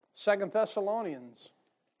2 Thessalonians.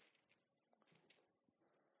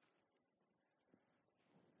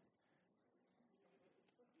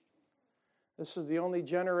 This is the only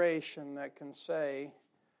generation that can say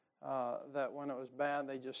that when it was bad,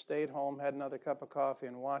 they just stayed home, had another cup of coffee,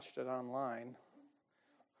 and watched it online.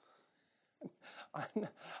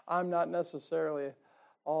 I'm not necessarily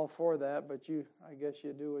all for that, but I guess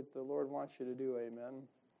you do what the Lord wants you to do, amen.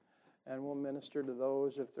 And we'll minister to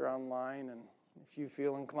those if they're online, and if you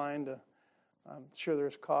feel inclined to, I'm sure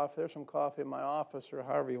there's some coffee in my office, or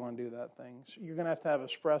however you want to do that thing. So you're going to have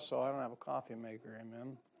espresso. I don't have a coffee maker,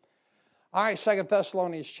 amen. All right, 2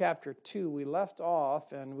 Thessalonians chapter 2. We left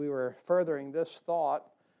off, and we were furthering this thought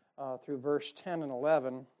through verse 10 and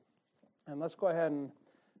 11. And let's go ahead and,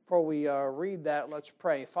 before we read that, let's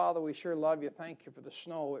pray. Father, we sure love you. Thank you for the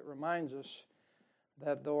snow. It reminds us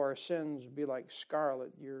that though our sins be like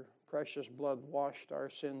scarlet, your precious blood washed our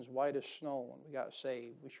sins white as snow when we got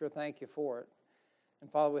saved. We sure thank you for it. And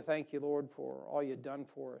Father, we thank you, Lord, for all you've done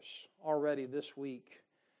for us already this week.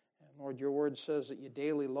 And Lord, your word says that you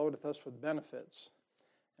daily loadeth us with benefits.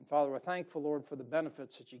 And Father, we're thankful, Lord, for the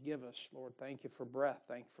benefits that you give us. Lord, thank you for breath.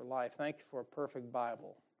 Thank you for life. Thank you for a perfect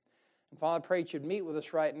Bible. And Father, I pray that you'd meet with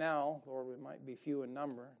us right now. Lord, we might be few in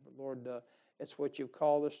number, but Lord, it's what you've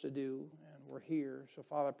called us to do, and we're here. So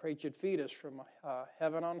Father, I pray that you'd feed us from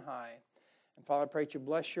heaven on high. And Father, I pray that you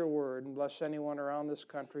bless your word and bless anyone around this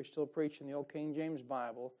country still preaching the old King James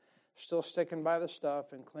Bible, still sticking by the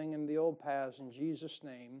stuff and clinging to the old paths. In Jesus'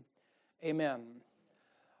 name, amen.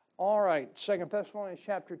 All right, 2 Thessalonians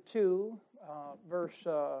chapter 2, verse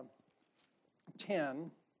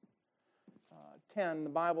 10. 10, the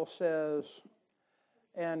Bible says,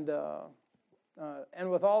 and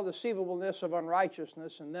with all deceivableness of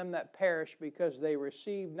unrighteousness in them that perish, because they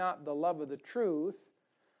receive not the love of the truth,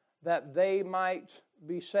 that they might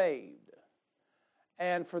be saved.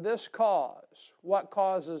 And for this cause, what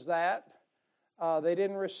causes that? They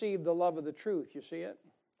didn't receive the love of the truth. You see it?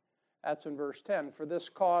 That's in verse 10. For this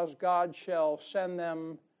cause God shall send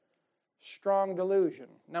them strong delusion.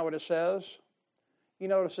 Now what it says? You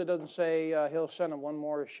notice it doesn't say he'll send them one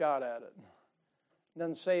more shot at it. It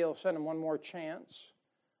doesn't say he'll send them one more chance.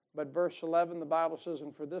 But verse 11, the Bible says,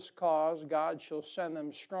 and for this cause God shall send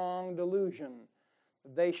them strong delusion,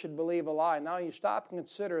 that they should believe a lie. Now you stop and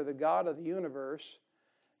consider the God of the universe,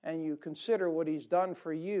 and you consider what he's done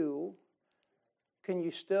for you. Can you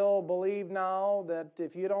still believe now that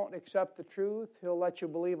if you don't accept the truth, he'll let you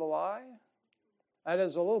believe a lie? That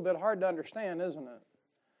is a little bit hard to understand, isn't it?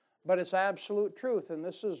 But it's absolute truth, and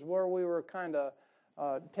this is where we were kind of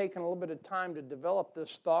taking a little bit of time to develop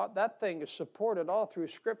this thought. That thing is supported all through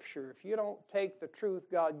Scripture. If you don't take the truth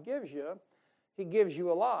God gives you, he gives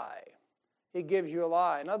you a lie. He gives you a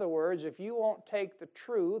lie. In other words, if you won't take the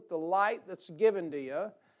truth, the light that's given to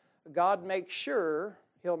you, God makes sure,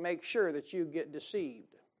 he'll make sure that you get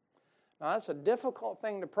deceived. Now, that's a difficult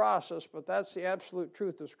thing to process, but that's the absolute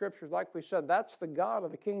truth of Scripture. Like we said, that's the God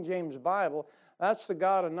of the King James Bible. That's the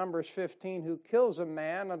God of Numbers 15 who kills a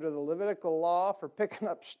man under the Levitical law for picking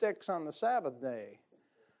up sticks on the Sabbath day.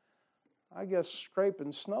 I guess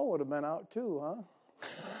scraping snow would have been out too, huh?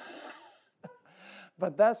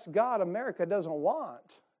 But that's God America doesn't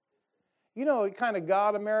want. You know what kind of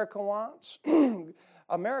God America wants?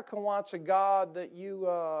 America wants a God that you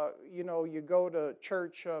go to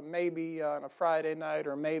church maybe on a Friday night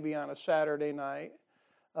or maybe on a Saturday night,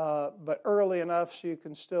 but early enough so you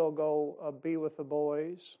can still go be with the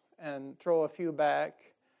boys and throw a few back,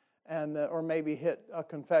 and or maybe hit a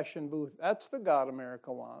confession booth. That's the God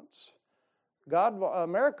America wants.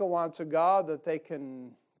 America wants a God that they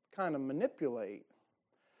can kind of manipulate.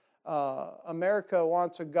 America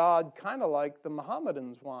wants a God kind of like the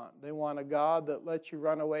Mohammedans want. They want a God that lets you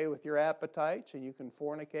run away with your appetites and you can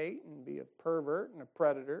fornicate and be a pervert and a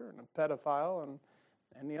predator and a pedophile and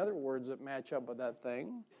any other words that match up with that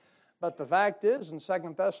thing. But the fact is, in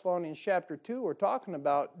 2 Thessalonians chapter 2, we're talking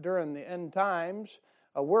about during the end times,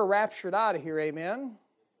 we're raptured out of here, amen?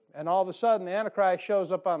 And all of a sudden the Antichrist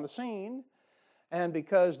shows up on the scene, and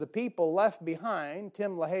because the people left behind,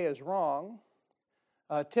 Tim LaHaye is wrong.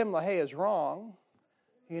 Tim LaHaye is wrong.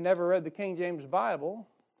 He never read the King James Bible.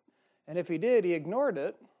 And if he did, he ignored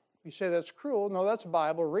it. You say that's cruel. No, that's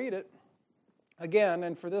Bible. Read it. Again,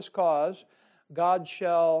 and for this cause, God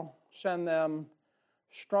shall send them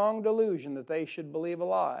strong delusion that they should believe a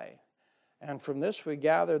lie. And from this we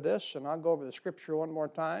gather this, and I'll go over the Scripture one more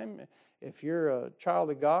time. If you're a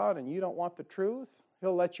child of God and you don't want the truth,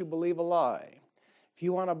 he'll let you believe a lie. If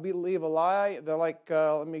you want to believe a lie, they're like,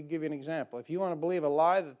 let me give you an example. If you want to believe a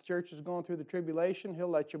lie that the church is going through the tribulation, he'll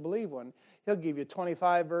let you believe one. He'll give you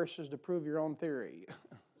 25 verses to prove your own theory.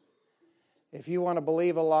 If you want to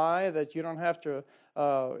believe a lie that you don't have to,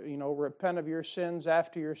 repent of your sins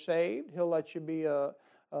after you're saved, He'll let you be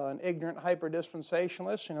an ignorant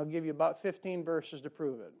hyper-dispensationalist, and He'll give you about 15 verses to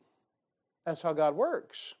prove it. That's how God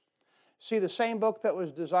works. See, the same book that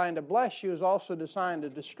was designed to bless you is also designed to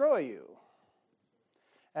destroy you.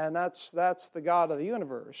 And that's the God of the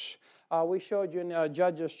universe. We showed you in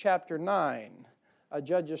Judges chapter 9.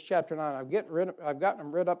 Judges chapter 9. I've gotten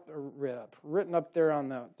them written up there on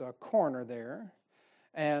the corner there.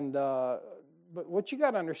 And but what you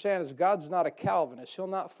got to understand is God's not a Calvinist. He'll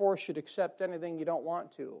not force you to accept anything you don't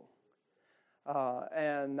want to.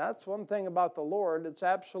 And that's one thing about the Lord. It's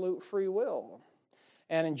absolute free will.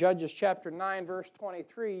 And in Judges chapter 9, verse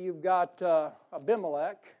 23, you've got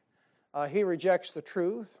Abimelech. He rejects the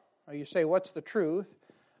truth. You say, what's the truth?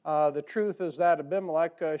 The truth is that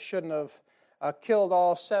Abimelech shouldn't have killed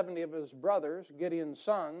all 70 of his brothers, Gideon's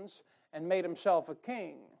sons, and made himself a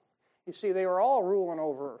king. You see, they were all ruling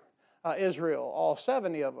over Israel, all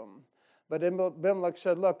 70 of them. But Abimelech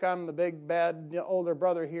said, look, I'm the big, bad, older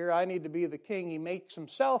brother here. I need to be the king. He makes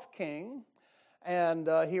himself king, and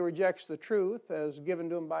he rejects the truth as given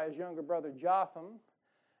to him by his younger brother Jotham.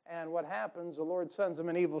 And what happens? The Lord sends him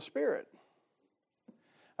an evil spirit.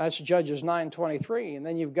 That's Judges 9:23. And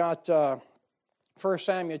then you've got 1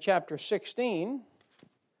 Samuel chapter 16.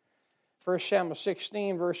 1 Samuel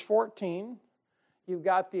 16, verse 14. You've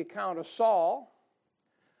got the account of Saul.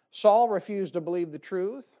 Saul refused to believe the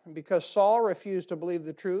truth. And because Saul refused to believe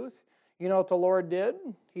the truth, you know what the Lord did?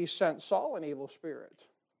 He sent Saul an evil spirit.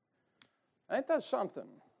 Ain't that something?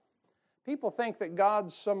 People think that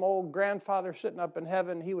God's some old grandfather sitting up in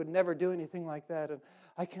heaven. He would never do anything like that. And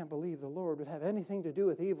I can't believe the Lord would have anything to do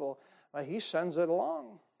with evil. He sends it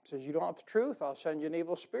along. He says, you don't want the truth, I'll send you an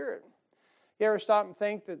evil spirit. You ever stop and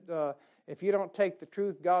think that if you don't take the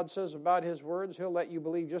truth God says about His words, He'll let you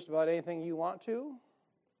believe just about anything you want to?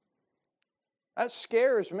 That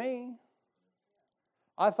scares me.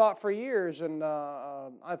 I thought for years,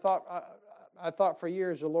 I thought for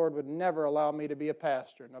years the Lord would never allow me to be a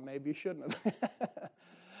pastor. Now, maybe He shouldn't have.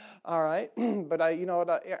 All right, but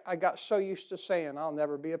I got so used to saying I'll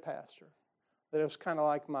never be a pastor that it was kind of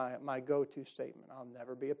like my go-to statement. I'll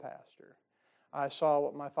never be a pastor. I saw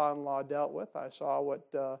what my father-in-law dealt with. I saw what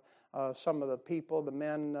some of the people, the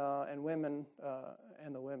men and women,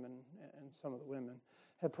 and the women, and some of the women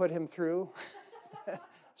had put him through.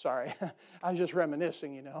 Sorry, I was just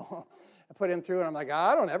reminiscing, I put him through, and I'm like,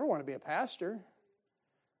 I don't ever want to be a pastor.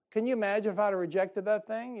 Can you imagine if I'd have rejected that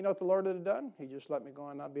thing? You know what the Lord would have done? He just let me go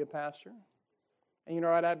and not be a pastor. And you know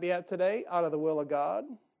where I'd be at today? Out of the will of God.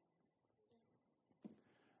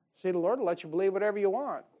 See, the Lord will let you believe whatever you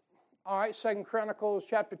want. All right, 2 Chronicles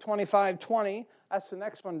chapter 25:20. That's the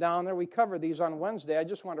next one down there. We covered these on Wednesday. I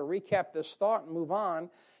just want to recap this thought and move on.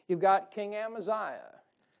 You've got King Amaziah.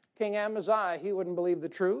 King Amaziah, he wouldn't believe the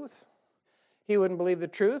truth. He wouldn't believe the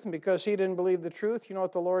truth, and because he didn't believe the truth, you know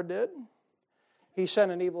what the Lord did? He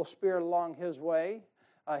sent an evil spirit along his way.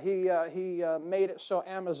 He made it so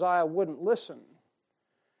Amaziah wouldn't listen.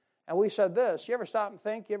 And we said this, you ever stop and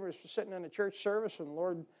think, you ever sitting in a church service and the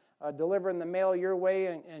Lord delivering the mail your way,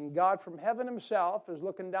 and God from heaven Himself is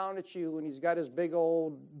looking down at you, and He's got His big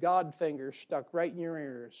old God finger stuck right in your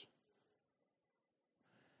ears.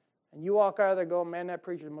 And you walk out of there going, man, that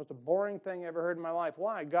preacher is the most boring thing I ever heard in my life.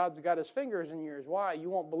 Why? God's got His fingers in yours. Why? You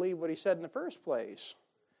won't believe what He said in the first place.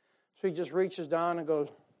 So He just reaches down and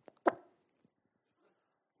goes,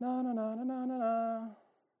 no, no, no, no, no, no, no.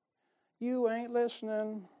 You ain't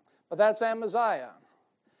listening. But that's Amaziah.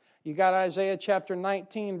 You got Isaiah chapter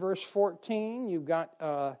 19, verse 14. You've got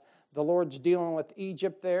the Lord's dealing with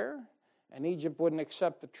Egypt there, and Egypt wouldn't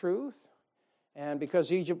accept the truth. And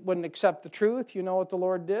because Egypt wouldn't accept the truth, you know what the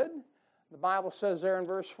Lord did? The Bible says there in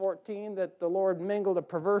verse 14 that the Lord mingled a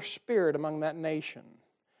perverse spirit among that nation.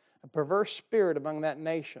 A perverse spirit among that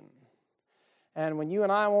nation. And when you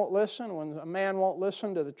and I won't listen, when a man won't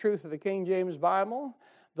listen to the truth of the King James Bible,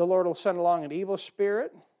 the Lord will send along an evil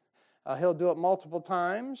spirit. He'll do it multiple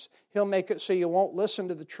times. He'll make it so you won't listen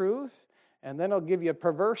to the truth. And then He'll give you a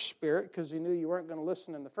perverse spirit because He knew you weren't going to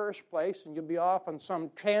listen in the first place, and you'll be off on some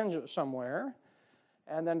tangent somewhere.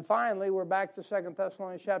 And then finally, we're back to 2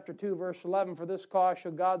 Thessalonians chapter 2, verse 11. For this cause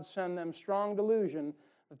shall God send them strong delusion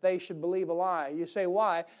that they should believe a lie. You say,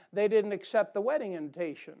 why? They didn't accept the wedding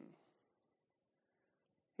invitation.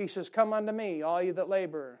 He says, come unto me, all you that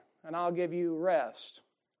labor, and I'll give you rest.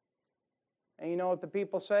 And you know what the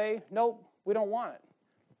people say? Nope, we don't want it.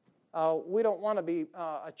 We don't want to be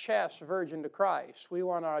a chaste virgin to Christ. We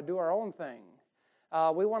want to do our own thing.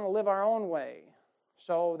 We want to live our own way.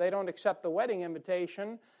 So they don't accept the wedding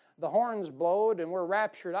invitation. the horns blowed and we're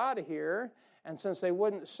raptured out of here. And since they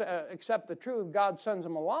wouldn't accept the truth, God sends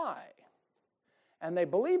them a lie. And they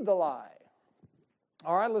believe the lie.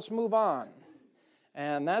 All right, let's move on.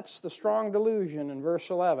 And that's the strong delusion in verse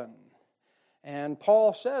 11. And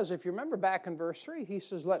Paul says, if you remember back in verse 3, he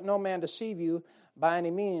says, let no man deceive you by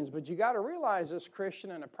any means. But you got to realize this,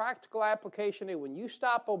 Christian, in a practical application, when you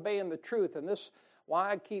stop obeying the truth, and this,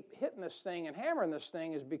 why I keep hitting this thing and hammering this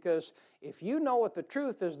thing, is because if you know what the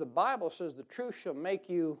truth is, the Bible says the truth shall make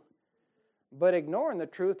you, but ignoring the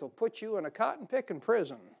truth will put you in a cotton-picking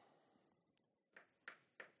prison.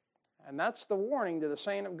 And that's the warning to the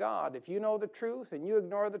saint of God. If you know the truth and you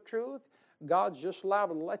ignore the truth, God's just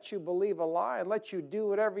liable to let you believe a lie and let you do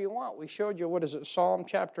whatever you want. We showed you, what is it, Psalm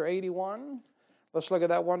chapter 81? Let's look at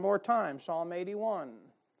that one more time, Psalm 81.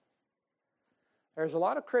 There's a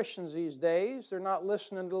lot of Christians these days. They're not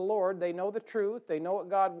listening to the Lord. They know the truth. They know what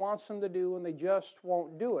God wants them to do, and they just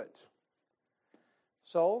won't do it.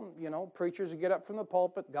 So, preachers get up from the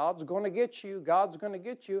pulpit, God's going to get you, God's going to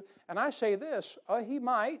get you. And I say this, He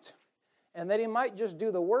might. And that He might just do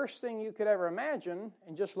the worst thing you could ever imagine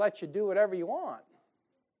and just let you do whatever you want.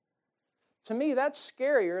 To me, that's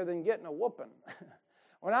scarier than getting a whooping.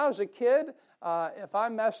 When I was a kid, if I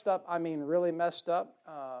messed up, really messed up,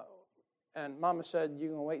 and Mama said, you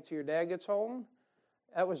going to wait till your dad gets home?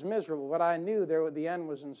 That was miserable, but I knew the end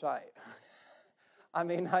was in sight. I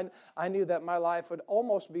knew that my life would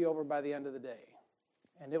almost be over by the end of the day.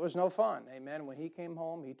 And it was no fun, amen. When he came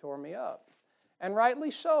home, he tore me up. And rightly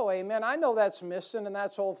so, amen. I know that's missing and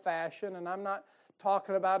that's old-fashioned, and I'm not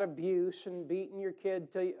talking about abuse and beating your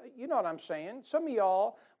kid till you know what I'm saying. Some of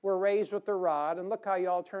y'all were raised with the rod, and look how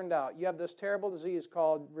y'all turned out. You have this terrible disease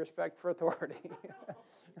called respect for authority.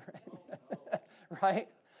 Right?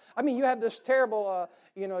 You have this terrible,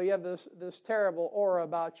 you have this terrible aura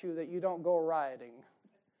about you that you don't go rioting.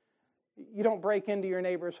 You don't break into your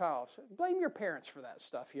neighbor's house. Blame your parents for that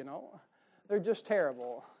stuff, They're just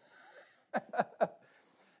terrible.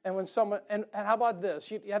 And when someone and how about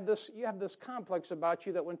this? You have this complex about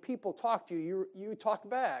you that when people talk to you, you talk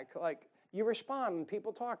back. Like you respond when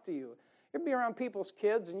people talk to you. You'll be around people's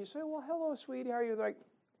kids and you say, well, hello, sweetie, how are you? They're like,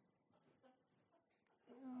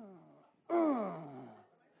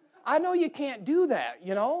 I know you can't do that,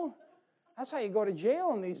 That's how you go to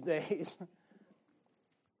jail in these days.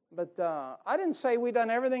 But I didn't say we done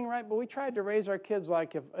everything right, but we tried to raise our kids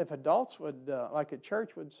like if adults would, like a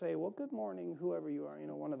church would say, well, good morning, whoever you are,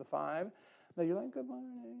 one of the five. Then you're like, good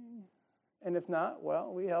morning. And if not,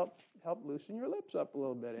 well, we help loosen your lips up a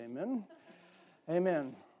little bit. Amen.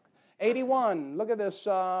 Amen. 81, look at this,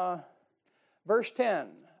 verse 10.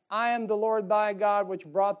 I am the Lord thy God, which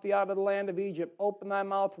brought thee out of the land of Egypt. Open thy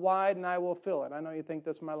mouth wide, and I will fill it. I know you think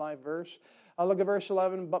that's my life verse. Look at verse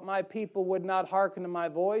 11. But my people would not hearken to my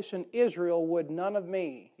voice, and Israel would none of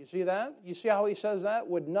me. You see that? You see how he says that?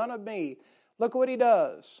 Would none of me. Look what he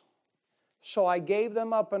does. So I gave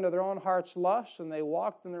them up unto their own heart's lusts, and they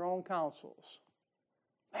walked in their own counsels.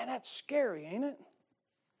 Man, that's scary, ain't it?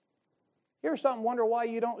 You ever stop and wonder why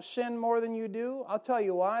you don't sin more than you do? I'll tell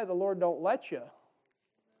you why. The Lord don't let you.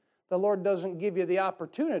 The Lord doesn't give you the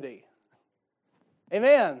opportunity.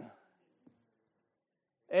 Amen.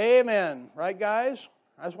 Amen. Right, guys?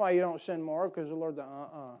 That's why you don't sin more, because the Lord,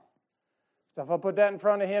 If I put that in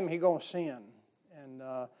front of Him, He going to sin. And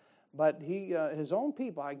but His own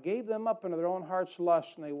people, I gave them up into their own heart's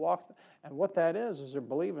lust, and they walked. And what that is they're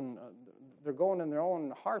believing, they're going in their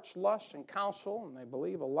own heart's lust and counsel, and they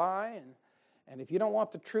believe a lie. And if you don't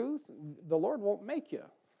want the truth, the Lord won't make you.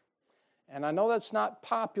 And I know that's not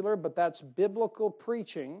popular, but that's biblical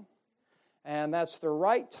preaching. And that's the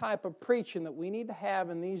right type of preaching that we need to have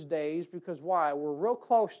in these days, because why? We're real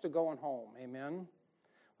close to going home. Amen?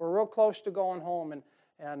 We're real close to going home.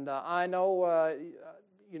 And I know,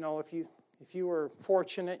 if you were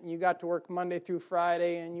fortunate and you got to work Monday through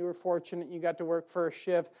Friday, and you were fortunate and you got to work first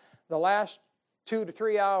shift, the last 2 to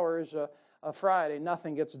 3 hours of Friday,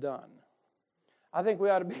 nothing gets done. I think we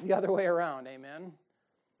ought to be the other way around. Amen?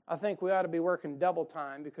 I think we ought to be working double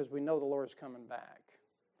time because we know the Lord's coming back.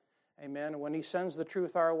 Amen. When He sends the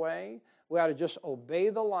truth our way, we ought to just obey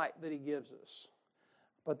the light that He gives us.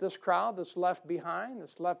 But this crowd that's left behind,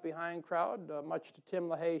 crowd, much to Tim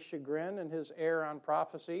LaHaye's chagrin and his error on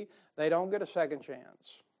prophecy, they don't get a second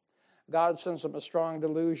chance. God sends them a strong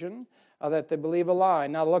delusion that they believe a lie.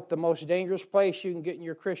 Now look, the most dangerous place you can get in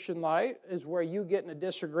your Christian life is where you get in a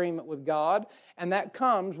disagreement with God. And that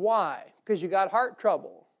comes, why? Because you got heart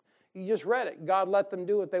trouble. You just read it. God let them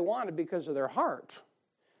do what they wanted because of their heart.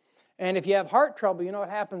 And if you have heart trouble, you know what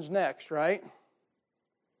happens next, right?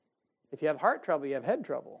 If you have heart trouble, you have head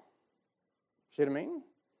trouble. See what I mean?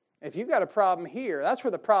 If you've got a problem here, that's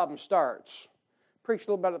where the problem starts. Preached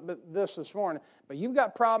a little bit about this morning. But you've got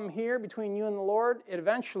a problem here between you and the Lord, it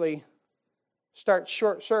eventually starts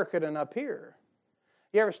short-circuiting up here.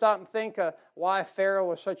 You ever stop and think why Pharaoh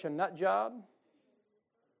was such a nut job?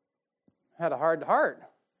 Had a hard heart.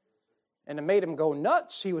 And it made him go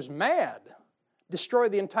nuts. He was mad.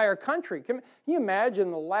 Destroyed the entire country. Can you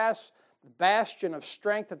imagine the last bastion of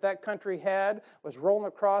strength that country had was rolling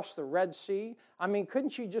across the Red Sea? I mean,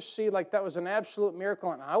 couldn't you just see like that was an absolute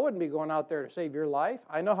miracle? And I wouldn't be going out there to save your life.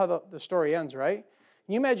 I know how the story ends, right?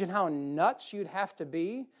 Can you imagine how nuts you'd have to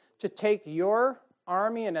be to take your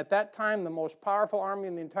army, and at that time the most powerful army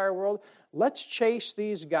in the entire world? Let's chase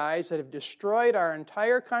these guys that have destroyed our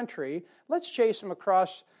entire country. Let's chase them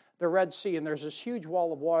across the Red Sea, and there's this huge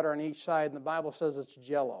wall of water on each side, and the Bible says it's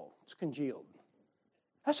jello. It's congealed.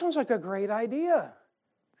 That sounds like a great idea.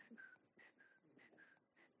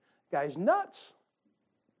 Guy's nuts.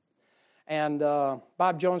 And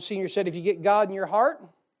Bob Jones Sr. said, if you get God in your heart,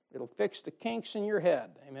 it'll fix the kinks in your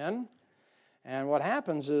head. Amen? And what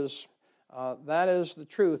happens is, that is the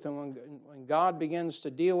truth. And when God begins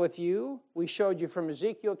to deal with you, we showed you from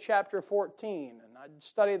Ezekiel chapter 14. And I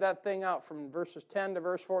studied that thing out from verses 10 to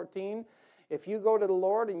verse 14. If you go to the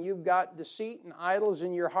Lord and you've got deceit and idols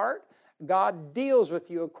in your heart, God deals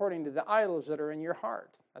with you according to the idols that are in your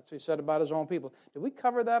heart. That's what he said about his own people. Did we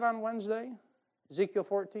cover that on Wednesday? Ezekiel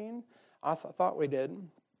 14? I thought we did.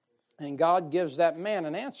 And God gives that man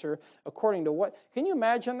an answer according to what? Can you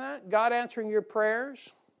imagine that? God answering your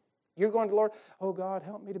prayers? You're going to the Lord, oh God,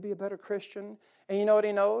 help me to be a better Christian. And you know what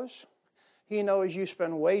he knows? He knows you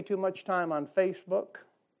spend way too much time on Facebook.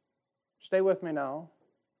 Stay with me now.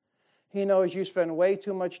 He knows you spend way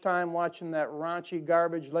too much time watching that raunchy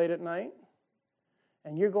garbage late at night.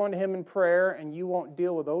 And you're going to him in prayer, and you won't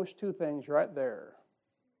deal with those two things right there.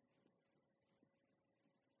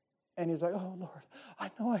 And he's like, oh, Lord, I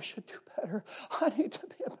know I should do better. I need to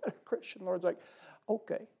be a better Christian. Lord's like,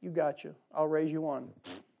 okay, you got you. I'll raise you one.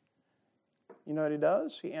 You know what he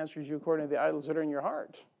does? He answers you according to the idols that are in your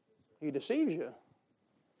heart. He deceives you.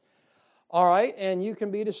 All right, and you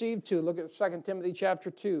can be deceived too. Look at 2 Timothy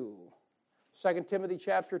chapter 2. 2 Timothy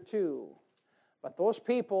chapter 2. But those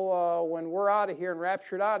people, when we're out of here and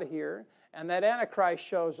raptured out of here, and that Antichrist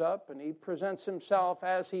shows up, and he presents himself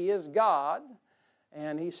as he is God,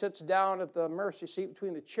 and he sits down at the mercy seat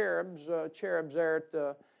between the cherubs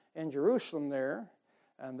there in Jerusalem there,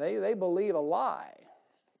 and they believe a lie.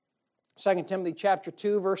 2 Timothy chapter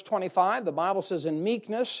 2, verse 25, the Bible says, in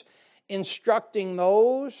meekness, instructing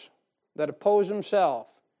those that oppose himself,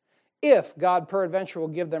 if God peradventure will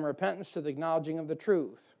give them repentance to the acknowledging of the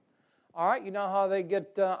truth. All right, you know how they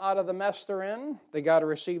get out of the mess they're in? They got to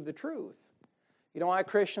receive the truth. You know why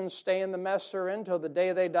Christians stay in the mess they're in until the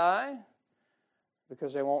day they die?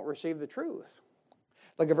 Because they won't receive the truth.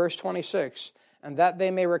 Look at verse 26. And that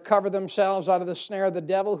they may recover themselves out of the snare of the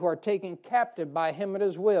devil, who are taken captive by him at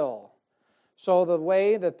his will. So the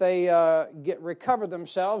way that they recover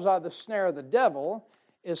themselves out of the snare of the devil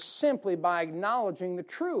is simply by acknowledging the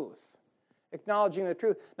truth. Acknowledging the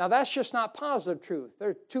truth. Now that's just not positive truth. There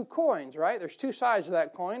are two coins, right? There's two sides of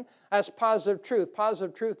that coin. That's positive truth.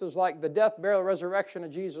 Positive truth is like the death, burial, resurrection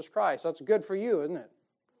of Jesus Christ. That's good for you, isn't it?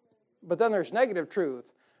 But then there's negative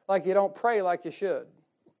truth, like you don't pray like you should.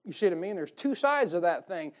 You see what I mean? There's two sides of that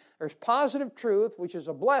thing. There's positive truth, which is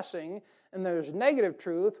a blessing, and there's negative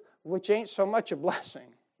truth, which ain't so much a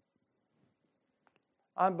blessing.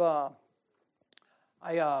 I'm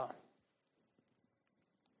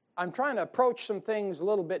trying to approach some things a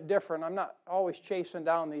little bit different. I'm not always chasing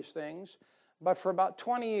down these things. But for about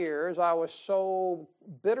 20 years, I was so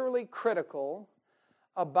bitterly critical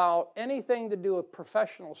about anything to do with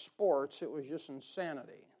professional sports. It was just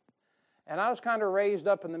insanity. And I was kind of raised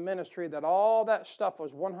up in the ministry that all that stuff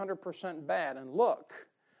was 100% bad. And look,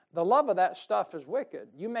 the love of that stuff is wicked.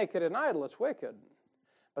 You make it an idol, it's wicked.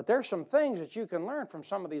 But there's some things that you can learn from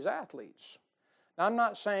some of these athletes. Now, I'm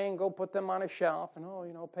not saying go put them on a shelf and,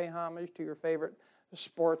 pay homage to your favorite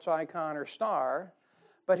sports icon or star.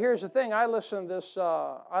 But here's the thing. I listened to this,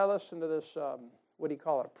 what do you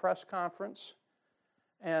call it, a press conference.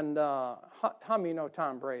 And how many of you know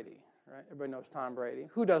Tom Brady, right? Everybody knows Tom Brady.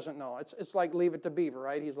 Who doesn't know? It's like Leave It to Beaver,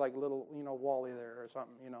 right? He's like little, Wally there or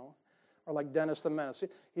something, Or like Dennis the Menace.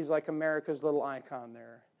 He's like America's little icon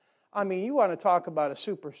there. I mean, you want to talk about a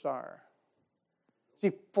superstar. Is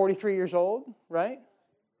he 43 years old, right?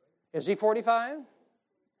 Is he 45?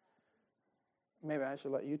 Maybe I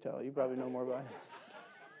should let you tell. You probably know more about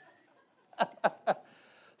it.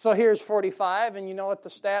 So here's 45, and you know what the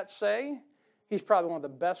stats say? He's probably one of the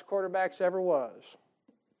best quarterbacks ever was.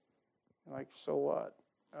 Like, so what?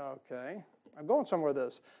 Okay. I'm going somewhere with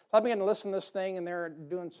this. So I began to listen to this thing, and they're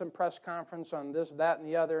doing some press conference on this, that, and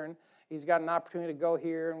the other, and he's got an opportunity to go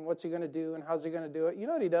here, and what's he going to do, and how's he going to do it? You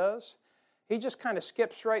know what he does? He just kind of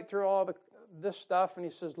skips right through all this stuff, and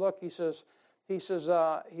he says, look,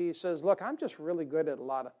 look, I'm just really good at a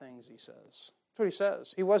lot of things, he says. That's what he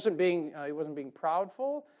says. He wasn't being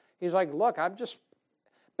proudful. He's like, look,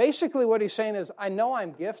 basically what he's saying is, I know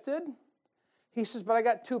I'm gifted. He says, but I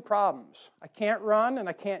got two problems. I can't run and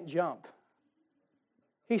I can't jump.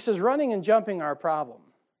 He says, running and jumping are a problem.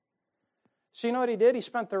 So you know what he did? He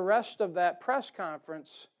spent the rest of that press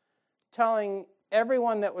conference telling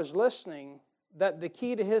everyone that was listening that the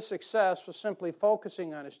key to his success was simply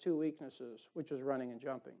focusing on his two weaknesses, which was running and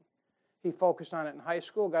jumping. He focused on it in high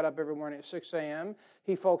school, got up every morning at 6 a.m.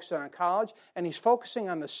 He focused on it in college, and he's focusing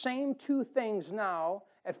on the same two things now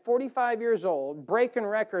at 45 years old, breaking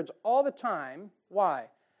records all the time. Why?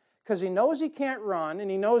 Because he knows he can't run and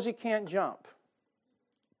he knows he can't jump.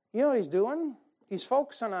 You know what he's doing? He's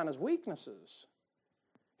focusing on his weaknesses.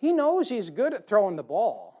 He knows he's good at throwing the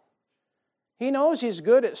ball. He knows he's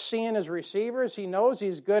good at seeing his receivers. He knows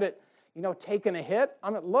he's good at, taking a hit.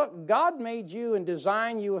 Look, God made you and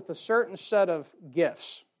designed you with a certain set of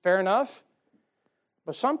gifts. Fair enough?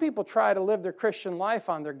 But some people try to live their Christian life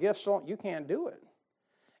on their gifts. You can't do it.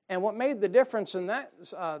 And what made the difference in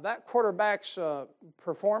that quarterback's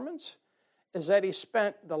performance is that he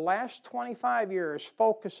spent the last 25 years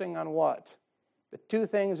focusing on what? The two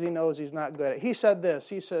things he knows he's not good at. He said this.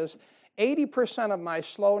 He says, 80% of my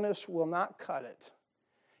slowness will not cut it.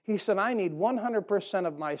 He said, I need 100%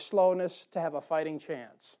 of my slowness to have a fighting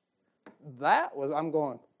chance. I'm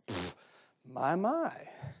going, my.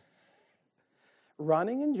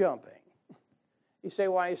 Running and jumping. You say,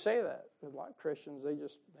 why you say that? Because a lot of Christians, they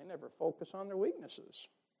never focus on their weaknesses.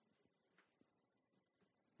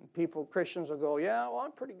 And Christians will go, yeah, well,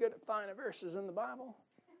 I'm pretty good at finding verses in the Bible.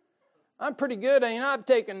 I'm pretty good. I've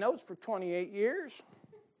taken notes for 28 years.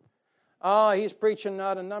 Oh, he's preaching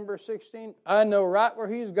out of Numbers 16. I know right where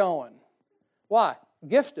he's going. Why?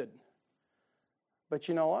 Gifted. But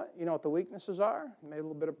you know what? You know what the weaknesses are? Maybe a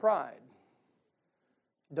little bit of pride.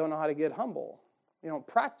 Don't know how to get humble. You don't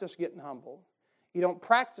practice getting humble. You don't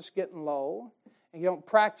practice getting low. And you don't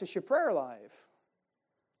practice your prayer life.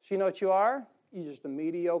 So you know what you are? You're just a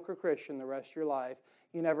mediocre Christian the rest of your life.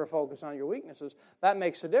 You never focus on your weaknesses. That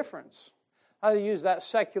makes a difference. I use that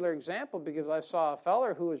secular example because I saw a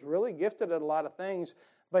feller who was really gifted at a lot of things,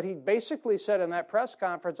 but he basically said in that press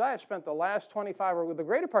conference, I have spent the last 25 or the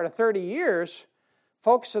greater part of 30 years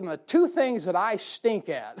focusing on the two things that I stink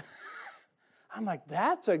at. I'm like,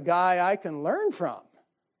 that's a guy I can learn from.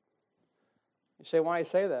 You say, why do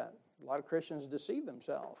you say that? A lot of Christians deceive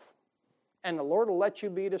themselves. And the Lord will let you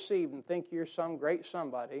be deceived and think you're some great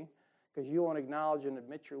somebody because you won't acknowledge and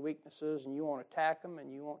admit your weaknesses and you won't attack them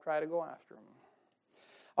and you won't try to go after them.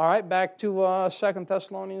 All right, back to 2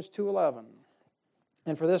 Thessalonians 2:11.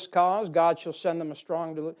 And for this cause, God shall send them a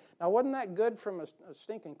strong deliverer. Now, wasn't that good from a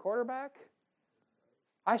stinking quarterback?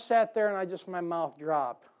 I sat there and my mouth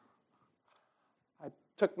dropped. I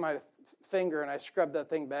took my finger and I scrubbed that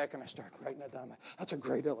thing back and I started writing it down. That's a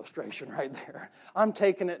great illustration right there. I'm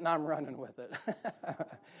taking it and I'm running with it.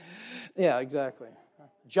 Yeah, exactly.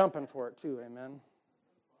 Jumping for it too, amen.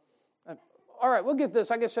 All right, we'll get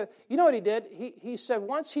this. Like I said, you know what he did? He said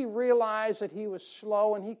once he realized that he was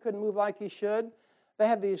slow and he couldn't move like he should, they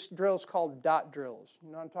have these drills called dot drills.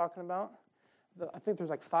 You know what I'm talking about? I think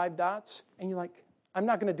there's like 5 dots, and you're like, I'm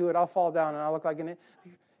not going to do it. I'll fall down and I'll look like an...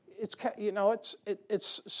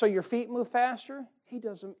 It's so your feet move faster. He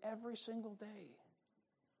does them every single day.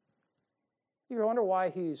 You wonder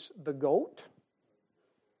why he's the GOAT?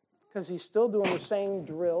 Because he's still doing the same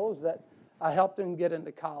drills that I helped him get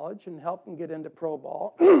into college and helped him get into pro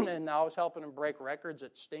ball, and now I was helping him break records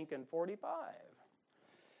at stinking 45.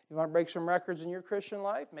 You want to break some records in your Christian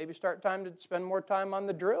life? Maybe start time to spend more time on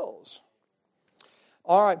the drills.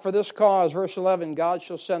 All right, for this cause, verse 11, God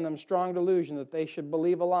shall send them strong delusion that they should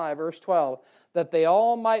believe a lie. Verse 12, that they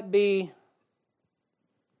all might be,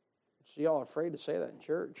 see, y'all are afraid to say that in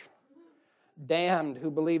church, damned who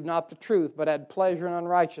believed not the truth, but had pleasure in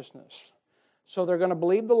unrighteousness. So they're going to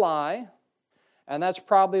believe the lie, and that's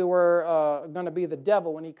probably where going to be the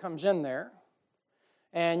devil when he comes in there.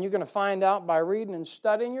 And you're going to find out by reading and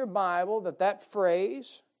studying your Bible that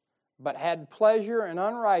phrase, but had pleasure in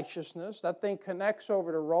unrighteousness, that thing connects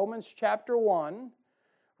over to Romans chapter 1.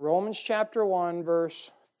 Romans chapter 1,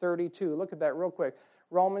 verse 32. Look at that real quick.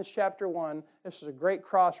 Romans chapter 1. This is a great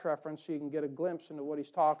cross-reference so you can get a glimpse into what he's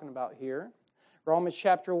talking about here. Romans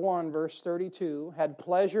chapter 1, verse 32. Had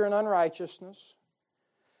pleasure in unrighteousness.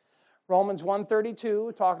 Romans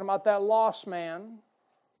 1:32, talking about that lost man.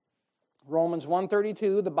 Romans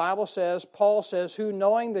 1:32, the Bible says, Paul says, who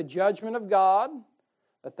knowing the judgment of God,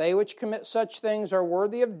 that they which commit such things are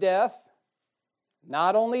worthy of death,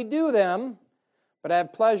 not only do them, but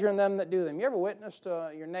have pleasure in them that do them. You ever witnessed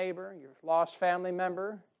your neighbor, your lost family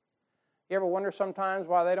member? You ever wonder sometimes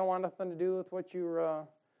why they don't want nothing to do with what you're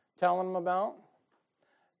telling them about?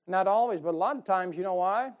 Not always, but a lot of times, you know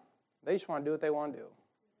why? They just want to do what they want to do.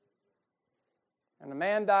 And a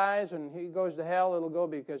man dies and he goes to hell, it'll go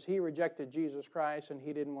because he rejected Jesus Christ and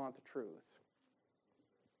he didn't want the truth.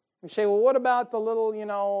 You say, well, what about the little,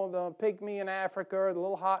 the pygmy in Africa or the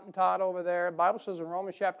little Hottentot over there? The Bible says in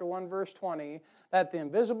Romans chapter 1, verse 20, that the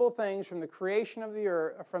invisible things from the creation of the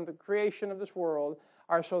earth, from the creation of this world,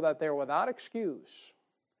 are so that they're without excuse.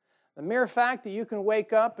 The mere fact that you can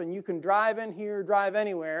wake up and you can drive in here, drive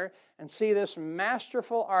anywhere, and see this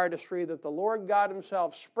masterful artistry that the Lord God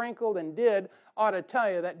Himself sprinkled and did ought to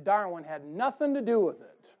tell you that Darwin had nothing to do with it.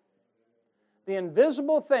 The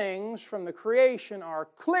invisible things from the creation are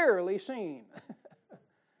clearly seen.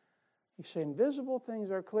 You say, invisible things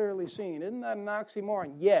are clearly seen. Isn't that an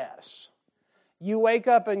oxymoron? Yes. You wake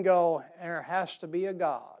up and go, there has to be a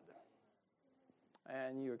God.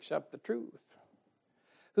 And you accept the truth.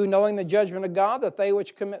 Who knowing the judgment of God, that they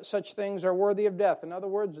which commit such things are worthy of death. In other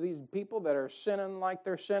words, these people that are sinning like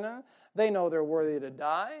they're sinning, they know they're worthy to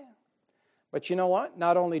die. But you know what?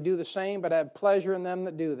 Not only do the same, but have pleasure in them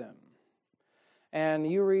that do them. And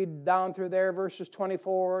you read down through there, verses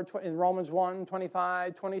 24, in Romans 1,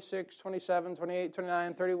 25, 26, 27, 28,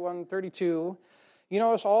 29, 31, 32. You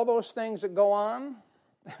notice all those things that go on?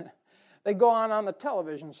 They go on the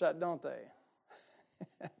television set, don't they?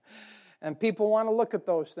 And people want to look at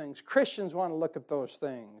those things. Christians want to look at those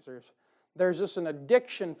things. There's just an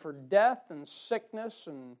addiction for death and sickness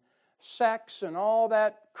and sex and all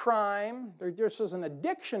that crime. There just is an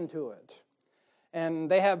addiction to it.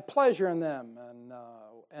 And they have pleasure in them.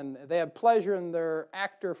 And they have pleasure in their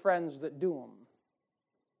actor friends that do them.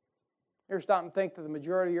 You ever stop and think that the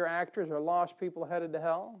majority of your actors are lost people headed to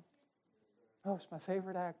hell? Oh, it's my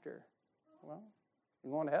favorite actor. Well,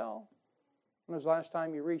 you're going to hell. When was the last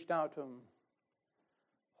time you reached out to them?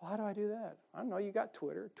 Well, how do I do that? I don't know. You got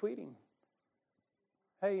Twitter. Tweet him.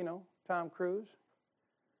 Hey, Tom Cruise.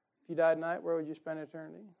 If you died tonight, where would you spend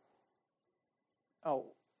eternity? Oh,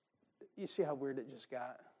 you see how weird it just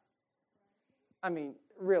got? I mean,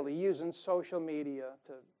 really, using social media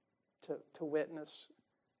to witness.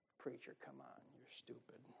 Preacher, come on, you're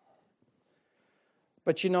stupid.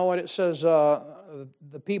 But you know what it says? The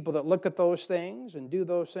people that look at those things and do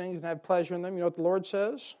those things and have pleasure in them, you know what the Lord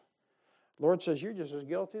says? The Lord says, you're just as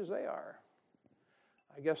guilty as they are.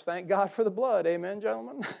 I guess thank God for the blood. Amen,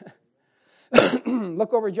 gentlemen?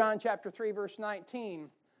 Look over John chapter 3, verse 19.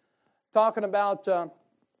 Talking about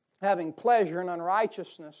having pleasure in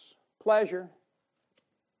unrighteousness. Pleasure.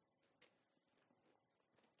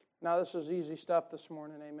 Now, this is easy stuff this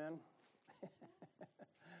morning. Amen?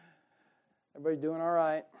 Everybody doing all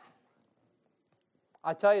right?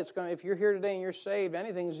 I tell you, if you're here today and you're saved,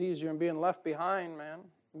 anything's easier than being left behind, man.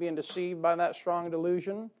 Being deceived by that strong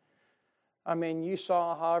delusion. I mean, you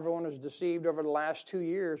saw how everyone was deceived over the last 2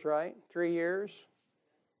 years, right? 3 years?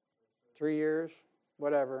 3 years?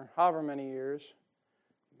 Whatever. However many years.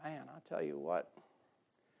 Man, I'll tell you what.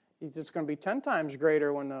 It's going to be 10 times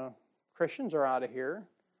greater when the Christians are out of here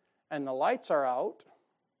and the lights are out.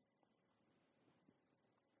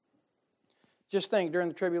 Just think, during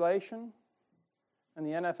the tribulation and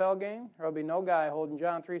the NFL game, there will be no guy holding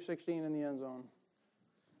John 3:16 in the end zone.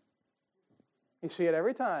 You see it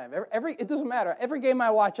every time. It doesn't matter. Every game I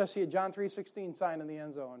watch, I see a John 3:16 sign in the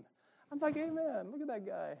end zone. I'm like, amen, look at that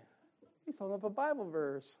guy. He's holding up a Bible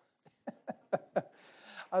verse.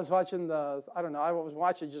 I was watching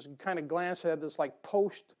just kind of glanced at this like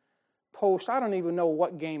post. I don't even know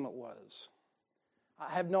what game it was. I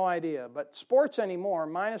have no idea. But sports anymore,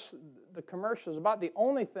 minus the commercials, about the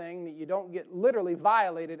only thing that you don't get literally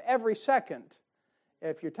violated every second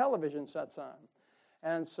if your television sets on.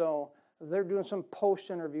 And so they're doing some post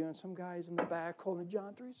interview, and some guy's in the back holding a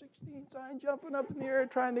John 3:16 sign, jumping up in the air,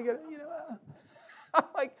 trying to get it. I'm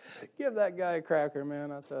like, give that guy a cracker,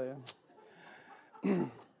 man, I'll tell you.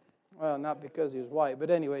 Well, not because he was white, but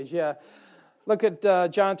anyways, yeah. Look at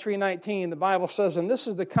John 3:19. The Bible says, and this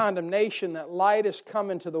is the condemnation, that light is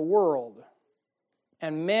come into the world,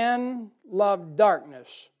 and men loved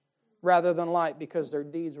darkness rather than light because their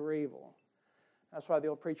deeds were evil. That's why the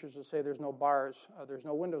old preachers would say there's no bars, there's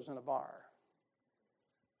no windows in a bar.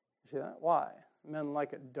 You see that? Why? Men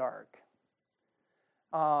like it dark.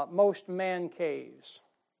 Most man caves,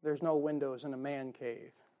 there's no windows in a man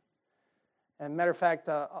cave. And matter of fact,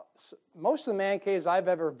 most of the man caves I've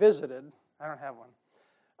ever visited, I don't have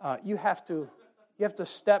one, you have to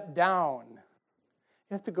step down.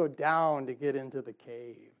 You have to go down to get into the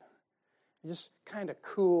cave. It's just kind of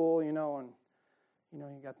cool, and you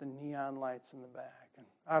got the neon lights in the back. And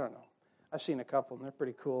I don't know. I've seen a couple, and they're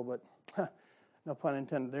pretty cool, but no pun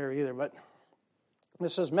intended there either. But it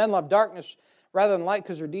says, men love darkness rather than light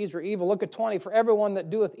because their deeds were evil. Look at 20. For everyone that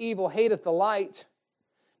doeth evil hateth the light,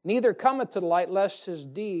 neither cometh to the light, lest his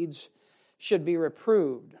deeds should be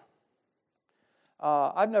reproved.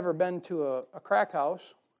 I've never been to a crack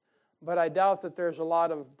house, but I doubt that there's a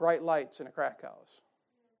lot of bright lights in a crack house.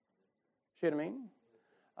 See what I mean?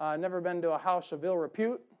 I've never been to a house of ill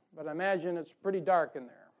repute, but I imagine it's pretty dark in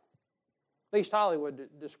there. At least Hollywood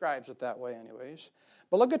describes it that way anyways.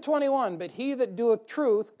 But look at 21. But he that doeth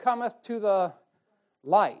truth cometh to the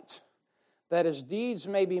light, that his deeds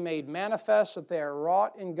may be made manifest, that they are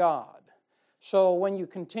wrought in God. So when you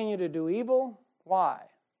continue to do evil, why?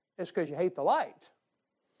 It's because you hate the light.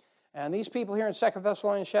 And these people here in 2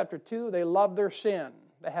 Thessalonians chapter 2, they love their sin.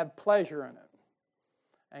 They have pleasure in it.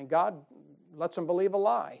 And God lets them believe a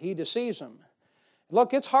lie. He deceives them.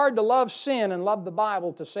 Look, it's hard to love sin and love the Bible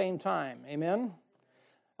at the same time. Amen?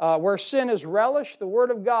 Where sin is relished, the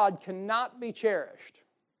Word of God cannot be cherished.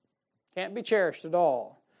 Can't be cherished at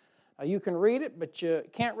all. You can read it, but you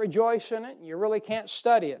can't rejoice in it. You really can't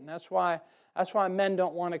study it. And that's why men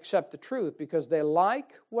don't want to accept the truth, because they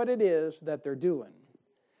like what it is that they're doing.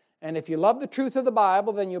 And if you love the truth of the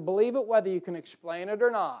Bible, then you believe it whether you can explain it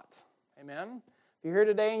or not. Amen? If you're here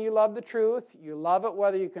today and you love the truth, you love it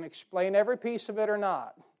whether you can explain every piece of it or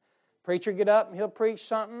not. Preacher get up and he'll preach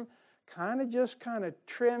something, kind of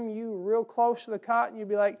trim you real close to the cotton. You'd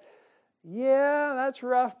be like, yeah, that's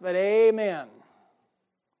rough, but amen.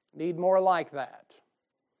 Need more like that.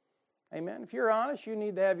 Amen. If you're honest, you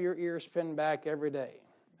need to have your ears pinned back every day.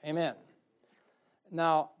 Amen.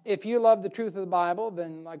 Now, if you love the truth of the Bible,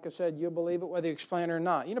 then, like I said, you'll believe it whether you explain it or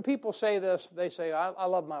not. People say this, they say, I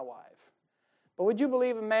love my wife. But would you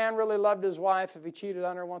believe a man really loved his wife if he cheated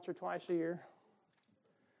on her once or twice a year?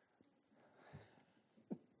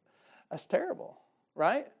 That's terrible,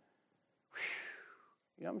 right?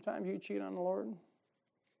 You know how many times you cheat on the Lord?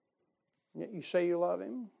 Yet you say you love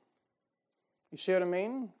Him? You see what I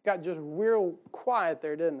mean? Got just real quiet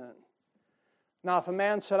there, didn't it? Now, if a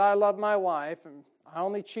man said, I love my wife, and I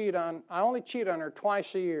only cheat on her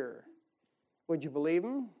twice a year, would you believe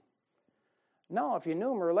him? No, if you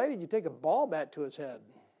knew him related, you'd take a ball bat to his head.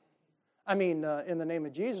 I mean, in the name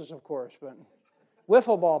of Jesus, of course, but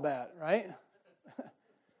wiffle ball bat, right?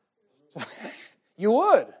 You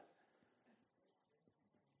would.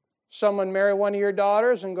 Someone marry one of your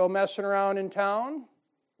daughters and go messing around in town.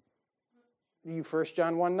 You 1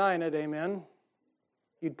 John 1:9 it, amen.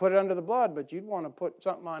 You'd put it under the blood, but you'd want to put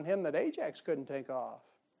something on him that Ajax couldn't take off.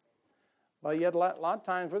 But yet a lot of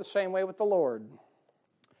times we're the same way with the Lord.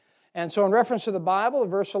 And so in reference to the Bible,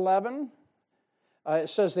 verse 11, it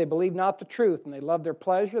says they believe not the truth, and they loved their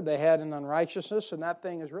pleasure. They had an unrighteousness, and that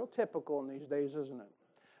thing is real typical in these days, isn't it?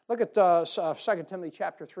 Look at 2 Timothy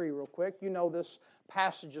chapter 3 real quick. You know this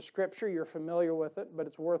passage of Scripture. You're familiar with it, but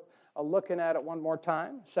it's worth looking at it one more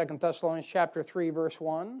time. 2 Thessalonians chapter 3, verse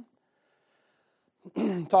 1.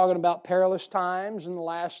 Talking about perilous times in the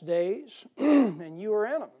last days, and you are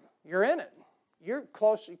in them. You're in it. You're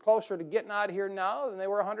closer to getting out of here now than they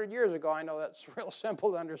were 100 years ago. I know that's real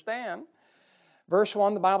simple to understand. Verse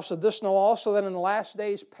 1, the Bible said, this know also that in the last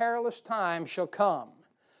days perilous times shall come.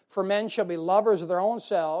 For men shall be lovers of their own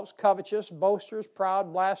selves, covetous, boasters,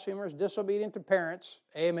 proud, blasphemers, disobedient to parents.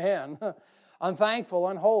 Amen. Unthankful,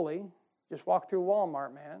 unholy. Just walk through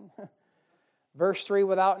Walmart, man. Verse 3,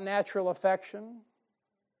 without natural affection.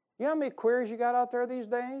 You know how many queers you got out there these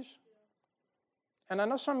days? And I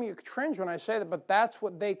know some of you cringe when I say that, but that's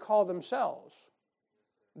what they call themselves.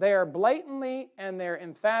 They are blatantly and they're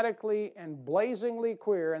emphatically and blazingly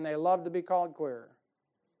queer, and they love to be called queer.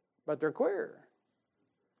 But they're queer.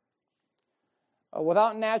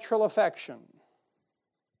 Without natural affection.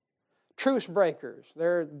 Truce breakers.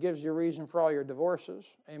 There gives you a reason for all your divorces.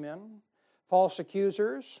 Amen. False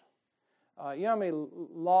accusers. You know how many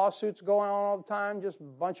lawsuits going on all the time? Just a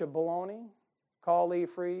bunch of baloney. Call Lee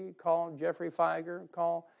Free, call Jeffrey Feiger,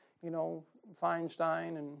 call,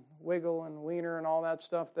 Feinstein and Wiggle and Wiener and all that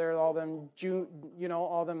stuff there, all them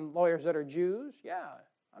all them lawyers that are Jews. Yeah,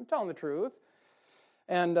 I'm telling the truth.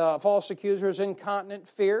 And false accusers, incontinent,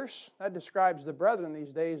 fierce. That describes the brethren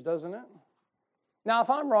these days, doesn't it? Now, if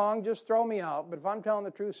I'm wrong, just throw me out. But if I'm telling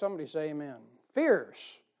the truth, somebody say amen.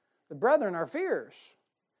 Fierce. The brethren are fierce.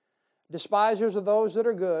 Despisers of those that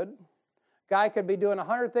are good. Guy could be doing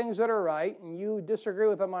 100 things that are right, and you disagree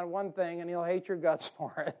with him on one thing, and he'll hate your guts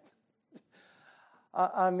for it.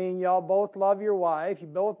 I mean, y'all both love your wife.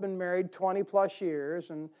 You've both been married 20 plus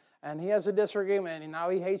years, and he has a disagreement, and now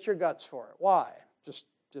he hates your guts for it. Why?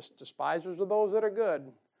 Just despisers of those that are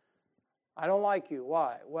good. I don't like you.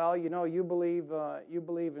 Why? Well, you know, you believe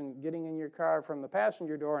in getting in your car from the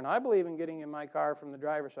passenger door, and I believe in getting in my car from the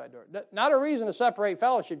driver's side door. Not a reason to separate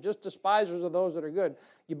fellowship, just despisers of those that are good.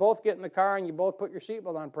 You both get in the car and you both put your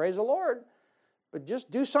seatbelt on. Praise the Lord. But just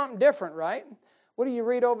do something different, right? What do you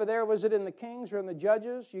read over there? Was it in the Kings or in the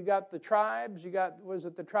Judges? You got the tribes. Was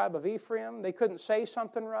it the tribe of Ephraim? They couldn't say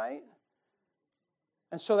something right.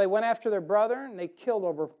 And so they went after their brother, and they killed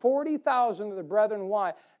over 40,000 of their brethren.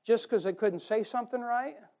 Why? Just because they couldn't say something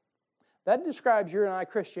right? That describes your and I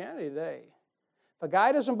Christianity today. If a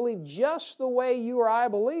guy doesn't believe just the way you or I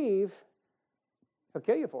believe, he'll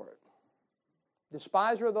kill you for it.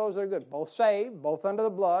 Despiser of those that are good. Both saved, both under the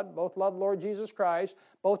blood, both love Lord Jesus Christ,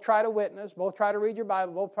 both try to witness, both try to read your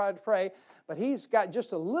Bible, both try to pray, but he's got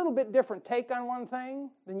just a little bit different take on one thing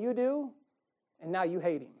than you do, and now you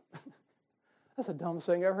hate him. That's the dumbest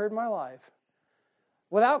thing I've ever heard in my life.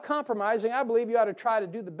 Without compromising, I believe you ought to try to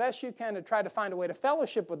do the best you can to try to find a way to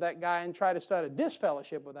fellowship with that guy and try to start a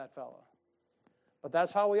disfellowship with that fellow. But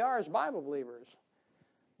that's how we are as Bible believers.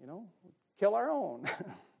 You know, kill our own.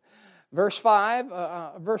 Verse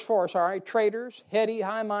 4, traitors, heady,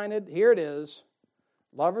 high-minded, here it is,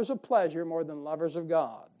 lovers of pleasure more than lovers of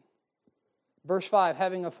God. Verse 5,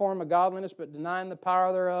 having a form of godliness but denying the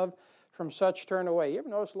power thereof, from such turn away. You ever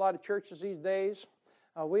notice a lot of churches these days?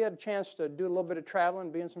 We had a chance to do a little bit of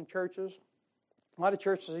traveling, be in some churches. A lot of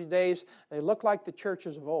churches these days, they look like the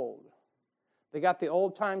churches of old. They got the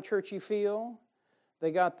old-time churchy feel.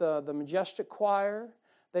 They got the majestic choir.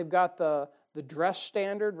 They've got the dress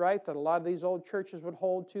standard, right, that a lot of these old churches would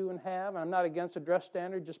hold to and have. And I'm not against a dress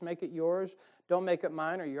standard. Just make it yours. Don't make it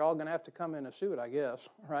mine, or you're all going to have to come in a suit, I guess,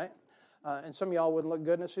 right? And some of y'all wouldn't look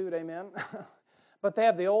good in a suit, amen? But they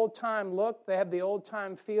have the old-time look. They have the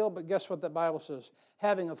old-time feel. But guess what the Bible says?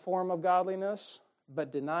 Having a form of godliness,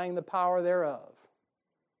 but denying the power thereof.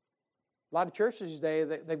 A lot of churches these days,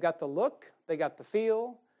 they've got the look, they got the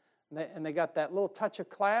feel, and they got that little touch of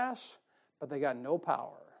class, but they got no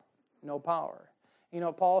power. No power. You know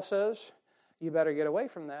what Paul says? You better get away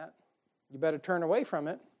from that. You better turn away from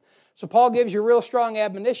it. So Paul gives you a real strong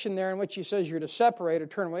admonition there in which he says you're to separate or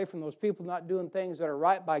turn away from those people not doing things that are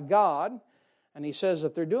right by God. And he says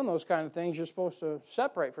if they're doing those kind of things, you're supposed to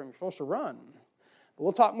separate from them. You're supposed to run. But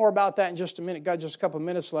we'll talk more about that in just a minute. Got just a couple of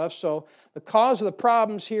minutes left. So the cause of the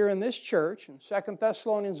problems here in this church, in 2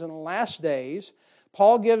 Thessalonians in the last days,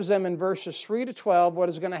 Paul gives them in verses 3 to 12 what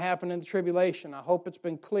is going to happen in the tribulation. I hope it's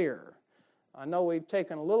been clear. I know we've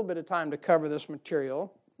taken a little bit of time to cover this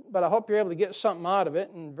material, but I hope you're able to get something out of it.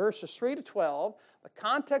 In verses 3 to 12, the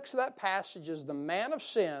context of that passage is the man of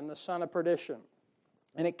sin, the son of perdition.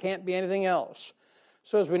 And it can't be anything else.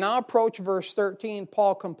 So as we now approach verse 13,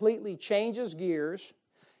 Paul completely changes gears.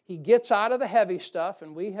 He gets out of the heavy stuff,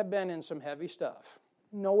 and we have been in some heavy stuff.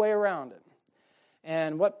 No way around it.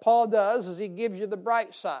 And what Paul does is he gives you the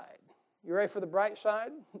bright side. You ready for the bright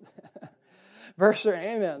side? Verse 13,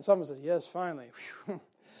 amen. Someone says, yes, finally.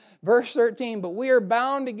 Verse 13, but we are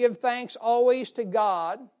bound to give thanks always to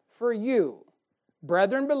God for you,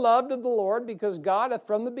 brethren beloved of the Lord, because God hath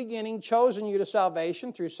from the beginning chosen you to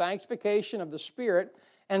salvation through sanctification of the Spirit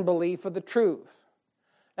and belief of the truth.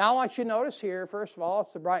 Now I want you to notice here, first of all,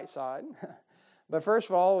 it's the bright side. But first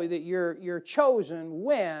of all, that you're chosen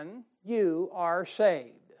when you are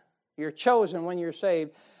saved. You're chosen when you're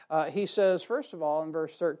saved. He says, first of all, in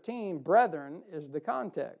verse 13, brethren is the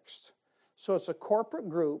context. So it's a corporate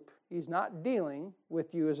group. He's not dealing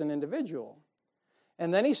with you as an individual.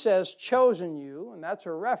 And then he says, chosen you, and that's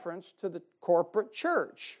a reference to the corporate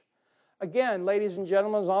church. Again, ladies and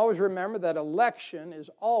gentlemen, always remember that election is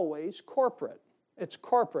always corporate. It's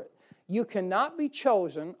corporate. You cannot be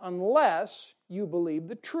chosen unless you believe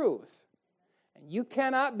the truth. And you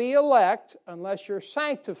cannot be elect unless you're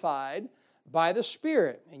sanctified by the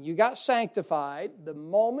Spirit. And you got sanctified the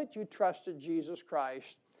moment you trusted Jesus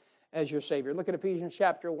Christ as your Savior. Look at Ephesians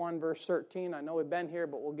chapter 1, verse 13. I know we've been here,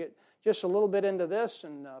 but we'll get just a little bit into this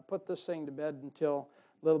and put this thing to bed until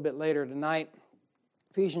a little bit later tonight.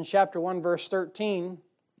 Ephesians chapter 1, verse 13.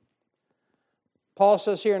 Paul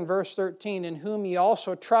says here in verse 13, in whom ye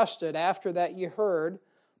also trusted after that ye heard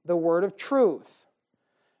the word of truth.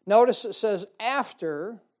 Notice it says,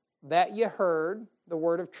 after that ye heard the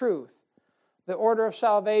word of truth. The order of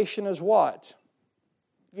salvation is what?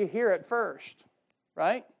 You hear it first,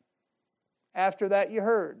 right? After that you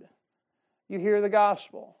heard. You hear the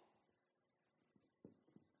gospel.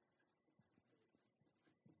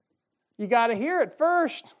 You got to hear it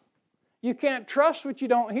first. You can't trust what you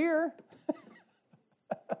don't hear.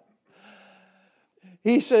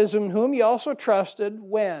 He says, in whom ye also trusted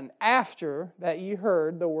when? After that ye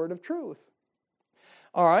heard the word of truth.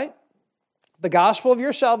 All right. The gospel of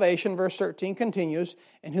your salvation, verse 13 continues,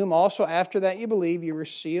 in whom also after that you believe, you were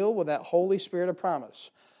sealed with that Holy Spirit of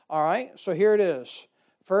promise. All right, so here it is.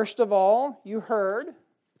 First of all, you heard.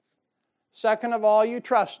 Second of all, you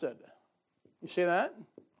trusted. You see that?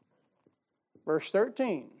 Verse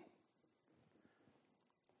 13.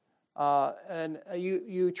 And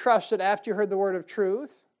you trusted after you heard the word of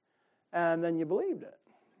truth, and then you believed it.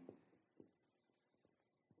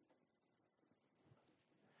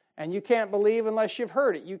 And you can't believe unless you've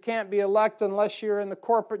heard it. You can't be elect unless you're in the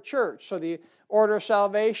corporate church. So the order of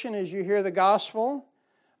salvation is you hear the gospel,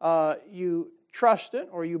 you trust it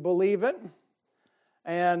or you believe it,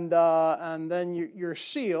 and then you're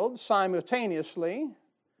sealed simultaneously,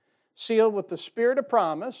 sealed with the Spirit of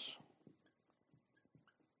promise,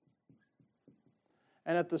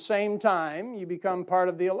 and at the same time you become part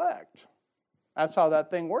of the elect. That's how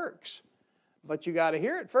that thing works. But you got to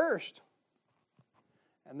hear it first.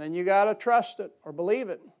 And then you got to trust it or believe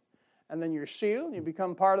it. And then you're sealed and you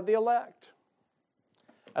become part of the elect.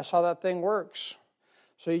 That's how that thing works.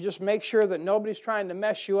 So you just make sure that nobody's trying to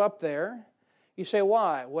mess you up there. You say,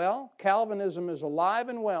 why? Well, Calvinism is alive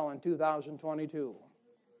and well in 2022.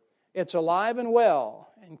 It's alive and well.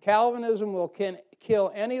 And Calvinism will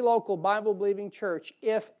kill any local Bible-believing church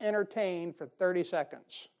if entertained for 30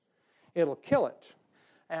 seconds. It'll kill it.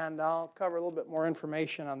 And I'll cover a little bit more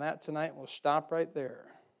information on that tonight. We'll stop right there.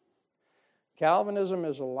 Calvinism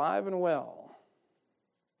is alive and well.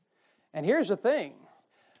 And here's the thing.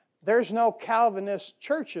 There's no Calvinist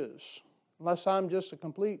churches, unless I'm just a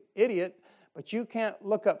complete idiot, but you can't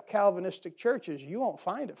look up Calvinistic churches. You won't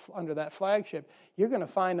find it under that flagship. You're going to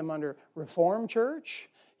find them under Reformed Church,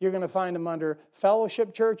 you're going to find them under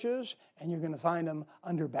fellowship churches, and you're going to find them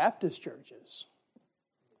under Baptist churches.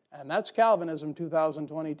 And that's Calvinism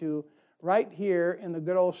 2022, right here in the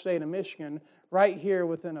good old state of Michigan, right here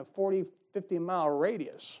within a 40, 50-mile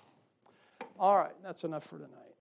radius. All right, that's enough for tonight.